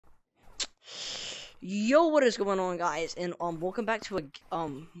Yo, what is going on, guys? And welcome back to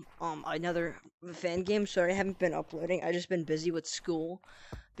another fan game. Sorry, I haven't been uploading. I just been busy with school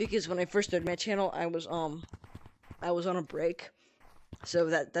because when I first started my channel, I was on a break,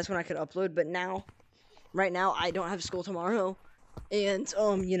 so that's when I could upload. But right now, I don't have school tomorrow, and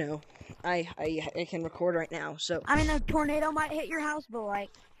I can record right now. So I mean, a tornado might hit your house, but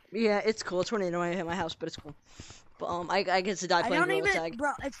like, yeah, it's cool. A tornado might hit my house, but it's cool. But I get to die I playing don't gorilla even, tag.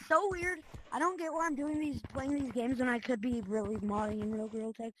 bro. It's so weird. I don't get why I'm playing these games when I could be really modding in real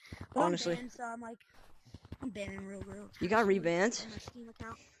Girl Tag. But Honestly, I'm banned, so I'm banning real Girl Tag. you got rebanned. On my Steam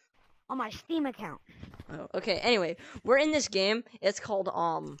account. On my Steam account. Oh, okay. Anyway, we're in this game. It's called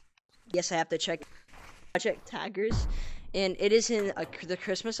Yes, I have to check Project Taggers, and it is in the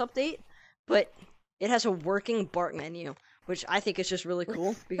Christmas update, but it has a working Bark menu, which I think is just really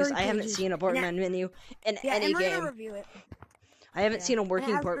cool because I haven't seen a Bark menu in any and we're game. gonna review it. I haven't seen a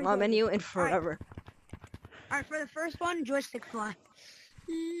working Bark menu in forever. Alright, for the first one, joystick fly.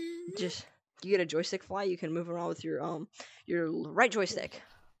 Just you get a joystick fly. You can move around with your right joystick.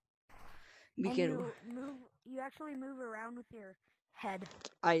 You actually move around with your head.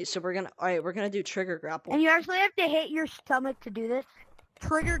 We're gonna do trigger grapple. And you actually have to hit your stomach to do this.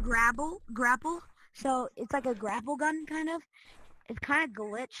 Trigger grapple. So it's like a grapple gun, kind of. It's kind of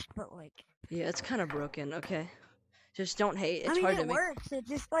glitched, but like. Yeah, it's kind of broken. Okay, just don't hate. It's I mean, hard to it works. It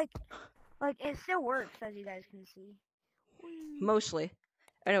just like it still works, as you guys can see. Mostly.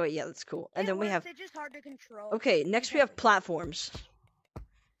 Anyway, yeah, that's cool. And then we have. It's just hard to control. Okay, next we have platforms.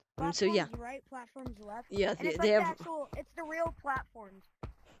 So yeah. Right, platforms left. Yeah, and they have. It's the real platforms.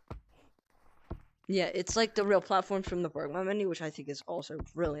 Yeah, it's like the real platforms from the Bergman menu, which I think is also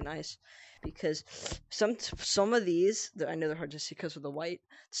really nice, because some of these, I know they're hard to see because of the white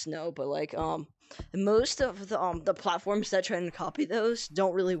snow, but like most of the platforms that try and copy those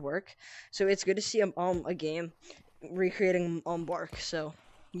don't really work. So it's good to see a game recreating Bark. So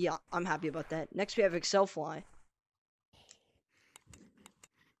yeah, I'm happy about that. Next we have Excel Fly.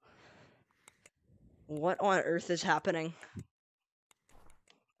 What on earth is happening?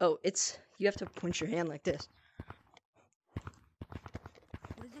 Oh, you have to point your hand like this.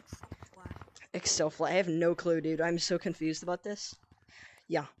 What is Excel Fly? Excel Fly. I have no clue, dude. I'm so confused about this.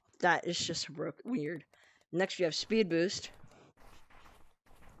 Yeah, that is just weird. Next, we have Speed Boost.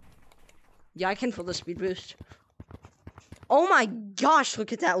 Yeah, I can feel the Speed Boost. Oh my gosh,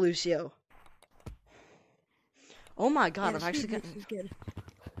 look at that, Lucio. Oh my god, I've actually got...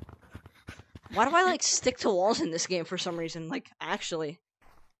 Why do I, like, stick to walls in this game for some reason? Like, actually.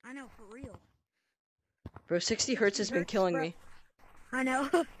 I know, for real. Bro, 60 hertz has been killing me. I know.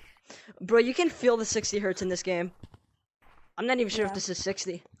 Bro, you can feel the 60 hertz in this game. I'm not even sure if this is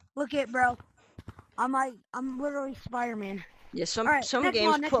 60. Look it, bro. I'm literally Spider-Man. Yeah, some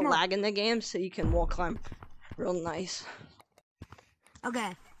games put lag in the game so you can wall climb real nice.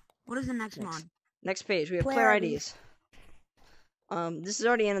 Okay. What is the next mod? Next page, we have player IDs. This is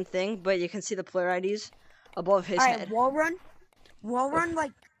already in a thing, but you can see the player IDs above his head. Wall run. Wall run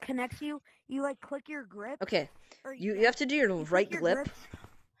like connects you. You like click your grip. Okay. You have to do your right grip.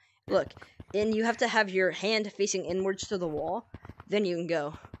 Look, and you have to have your hand facing inwards to the wall. Then you can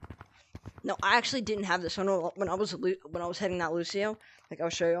go. No, I actually didn't have this when I was heading that Lucio. Like I'll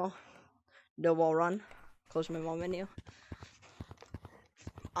show y'all. No wall run. Close my wall menu.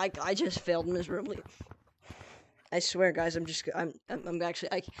 I just failed miserably. I swear, guys, I'm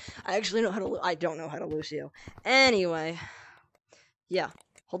actually I actually know how to. I don't know how to Lucio. Anyway, yeah.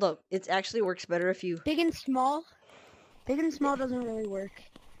 Hold up. It actually works better if you... Big and small? Big and small doesn't really work.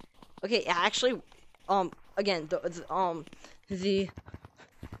 Okay, actually, again, the...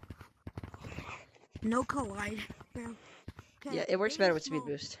 No collide. Yeah, okay. Yeah, it works better with Speed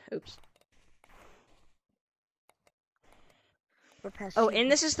Boost. Oops. Oh, and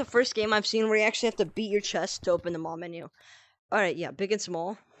this is the first game I've seen where you actually have to beat your chest to open the mall menu. Alright, yeah, big and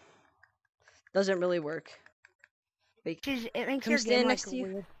small. Doesn't really work. Wait, it makes come stand next to you.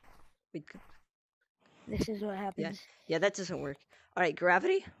 Weird. Wait. This is what happens. Yeah, that doesn't work. Alright,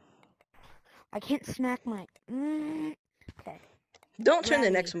 gravity? I can't smack my... Okay. Don't turn the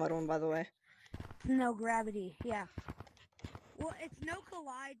next mod on, by the way. No gravity, yeah. Well, it's no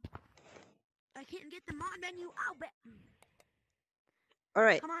collide. I can't get the mod menu. I'll bet.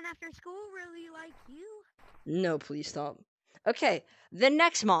 Alright. Come on after school, really like you? No, please stop. Okay, the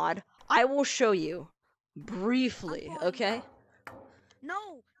next mod, I will show you. Briefly, okay?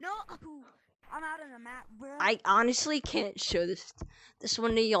 No, I'm out of the map, bro. I honestly can't show this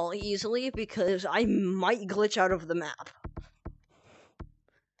one to y'all easily because I might glitch out of the map.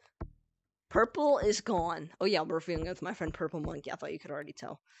 Purple is gone. Oh yeah, we're feeling with my friend Purple Monkey. I thought you could already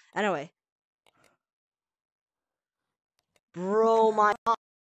tell. Anyway, Bro, my God.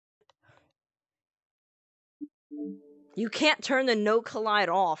 You can't turn the no collide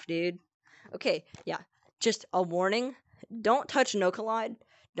off, dude. Okay, yeah. Just a warning. Don't touch no collide.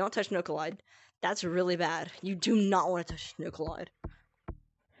 Don't touch no collide. That's really bad. You do not want to touch no collide.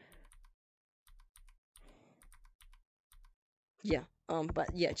 Yeah. But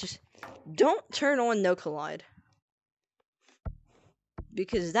yeah, just don't turn on no collide.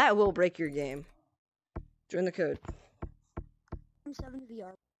 Because that will break your game. Join the code. I'm 7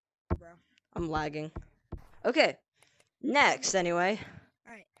 VR, bro. I'm lagging. Okay. Next, anyway.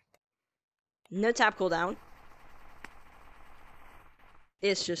 Alright. No tap cooldown.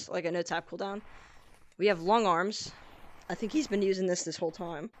 It's just like a no tap cooldown. We have long arms. I think he's been using this whole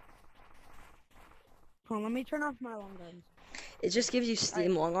time. Hold on, let me turn off my long arms. It just gives you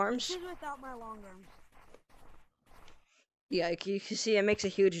steam long arms. This is without my long arms. Yeah, you can see it makes a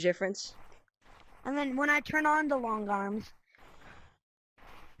huge difference. And then when I turn on the long arms,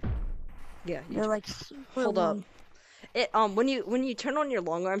 Yeah, they're like super hold up. long. It when you turn on your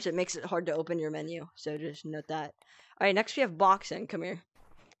long arms, it makes it hard to open your menu. So just note that. All right, next we have boxing. Come here.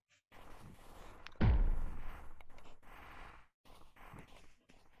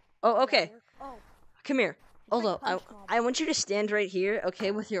 Oh, okay. Oh, Come here. Hold like up. Punch Mob. I want you to stand right here,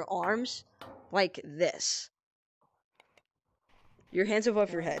 okay, with your arms like this. Your hands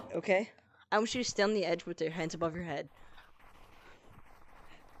above your head, okay? I want you to stand on the edge with your hands above your head.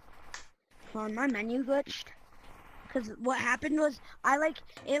 Hold on, my menu glitched. Because what happened was,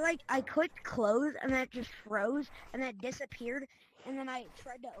 I clicked close, and then it just froze, and then it disappeared, and then I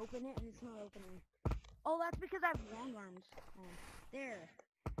tried to open it, and it's not opening. Oh, that's because I have long arms. Oh, there.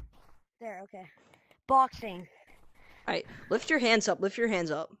 There, okay. Boxing. Alright, lift your hands up, lift your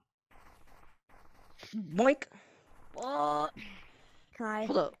hands up. Boink. Oh. Can I?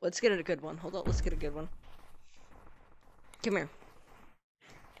 Hold up, let's get a good one. Hold up, let's get a good one. Come here.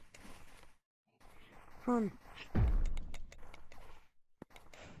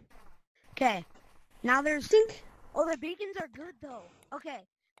 Okay. Now there's... Dink. Oh, the beacons are good, though. Okay.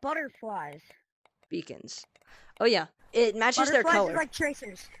 Butterflies. Beacons. Oh yeah, it matches their Butterflies color. are like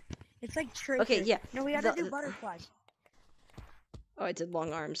tracers. It's like tracers. Okay, yeah. No, we have to do butterflies. Oh, I did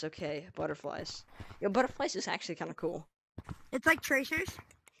long arms. Okay, butterflies. Yo, butterflies is actually kind of cool. It's like tracers.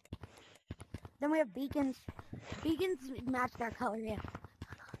 Then we have beacons. Beacons match their color, yeah.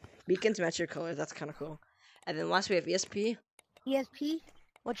 Beacons match your color. That's kind of cool. And then last we have ESP. ESP,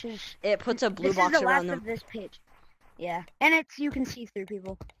 which is... It puts a blue this box is the around last them. of this page. Yeah, and it's you can see through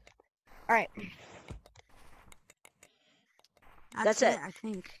people. All right. That's it. I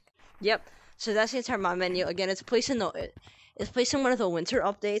think. Yep. So that's the entire mod menu. Again, it's placed in one of the winter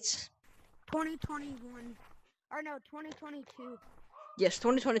updates. 2021. Or no, 2022. Yes,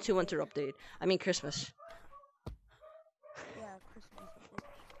 2022 winter update. I mean Christmas. Yeah, Christmas.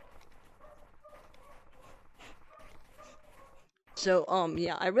 So,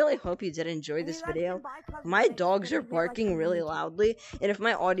 yeah, I really hope you did enjoy this video. My dogs are barking really loudly, and if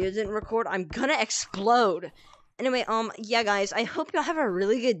my audio didn't record, I'm gonna explode. Anyway, yeah, guys, I hope y'all have a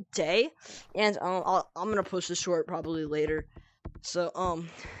really good day, and, I'm gonna post a short probably later. So,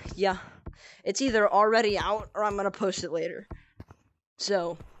 yeah, it's either already out, or I'm gonna post it later.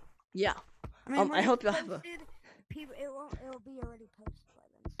 So, yeah, I hope y'all have a... It'll be already posted by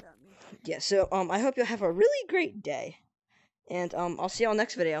then, so... Yeah, so, I hope you'll have a really great day. And, I'll see y'all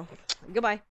next video. Goodbye.